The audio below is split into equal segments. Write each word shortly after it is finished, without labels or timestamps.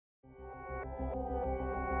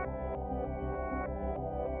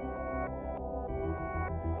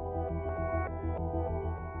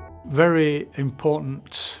Very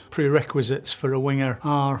important prerequisites for a winger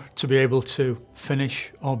are to be able to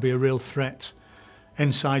finish or be a real threat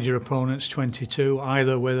inside your opponent's 22,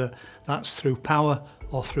 either whether that's through power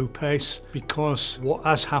or through pace, because what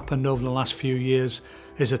has happened over the last few years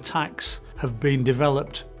is attacks have been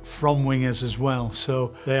developed from wingers as well.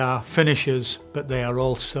 So they are finishers, but they are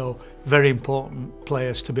also very important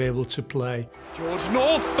players to be able to play. George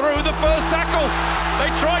North through the first tackle. They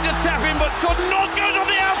tried to tap him but could not go to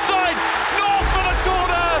the outside. North for the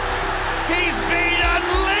corner. He's been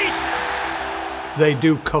unleashed. They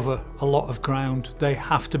do cover a lot of ground. They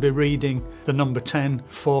have to be reading the number 10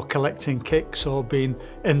 for collecting kicks or being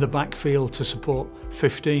in the backfield to support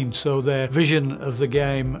 15. So their vision of the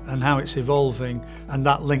game and how it's evolving and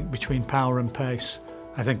that link between power and pace,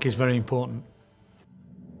 I think, is very important.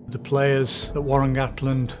 The players that Warren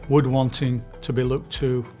Gatland would wanting to be looked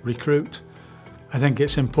to recruit, I think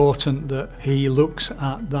it's important that he looks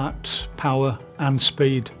at that power and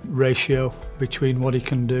speed ratio between what he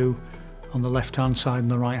can do on the left-hand side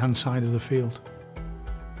and the right-hand side of the field.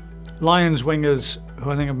 Lions wingers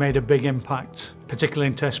who I think have made a big impact, particularly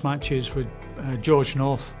in test matches, with George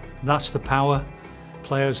North. That's the power.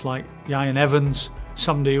 Players like Ian Evans,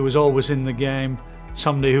 somebody who was always in the game,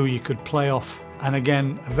 somebody who you could play off, and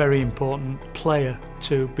again, a very important player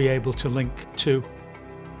to be able to link to.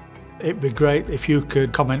 It'd be great if you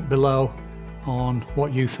could comment below on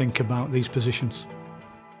what you think about these positions.